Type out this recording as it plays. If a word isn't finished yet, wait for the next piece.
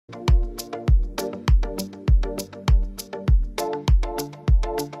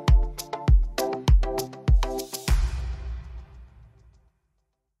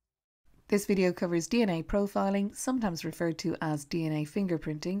This video covers DNA profiling, sometimes referred to as DNA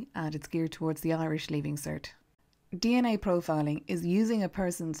fingerprinting, and it's geared towards the Irish Leaving Cert. DNA profiling is using a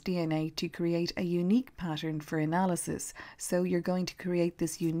person's DNA to create a unique pattern for analysis. So you're going to create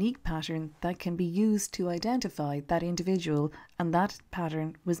this unique pattern that can be used to identify that individual, and that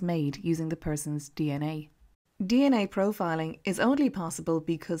pattern was made using the person's DNA. DNA profiling is only possible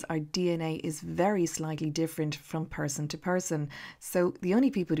because our DNA is very slightly different from person to person. So the only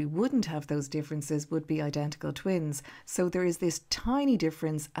people who wouldn't have those differences would be identical twins. So there is this tiny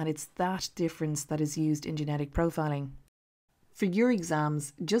difference, and it's that difference that is used in genetic profiling. For your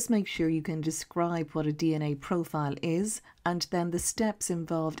exams, just make sure you can describe what a DNA profile is and then the steps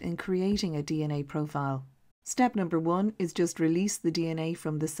involved in creating a DNA profile. Step number 1 is just release the DNA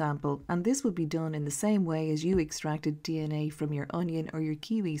from the sample, and this would be done in the same way as you extracted DNA from your onion or your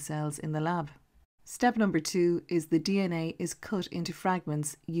kiwi cells in the lab. Step number 2 is the DNA is cut into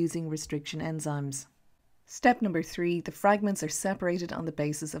fragments using restriction enzymes. Step number 3, the fragments are separated on the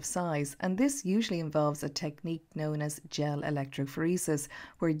basis of size, and this usually involves a technique known as gel electrophoresis,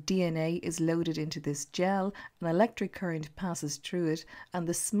 where DNA is loaded into this gel, an electric current passes through it, and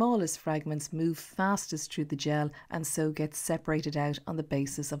the smallest fragments move fastest through the gel and so get separated out on the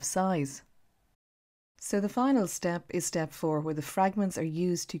basis of size. So the final step is step 4, where the fragments are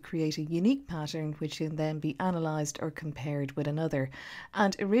used to create a unique pattern which can then be analysed or compared with another.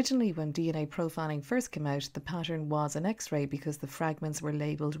 And originally when DNA profiling first came out, the pattern was an X-ray because the fragments were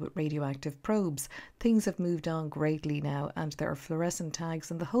labelled with radioactive probes. Things have moved on greatly now, and there are fluorescent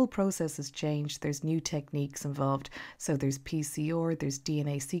tags, and the whole process has changed. There's new techniques involved. So there's PCR, there's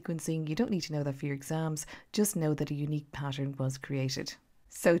DNA sequencing. You don't need to know that for your exams, just know that a unique pattern was created.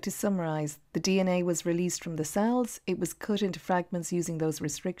 So to summarise, the DNA was released from the cells, it was cut into fragments using those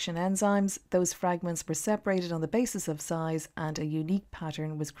restriction enzymes, those fragments were separated on the basis of size, and a unique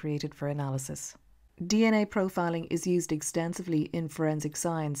pattern was created for analysis. DNA profiling is used extensively in forensic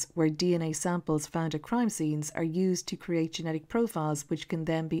science, where DNA samples found at crime scenes are used to create genetic profiles which can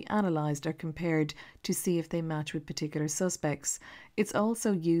then be analysed or compared to see if they match with particular suspects. It's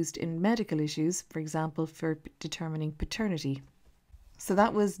also used in medical issues, for example for determining paternity. So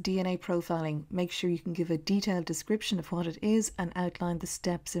that was DNA profiling. Make sure you can give a detailed description of what it is and outline the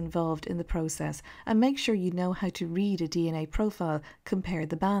steps involved in the process. And make sure you know how to read a DNA profile, compare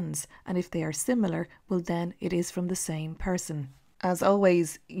the bands, and if they are similar, well then it is from the same person. As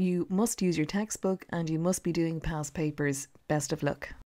always, you must use your textbook and you must be doing past papers. Best of luck.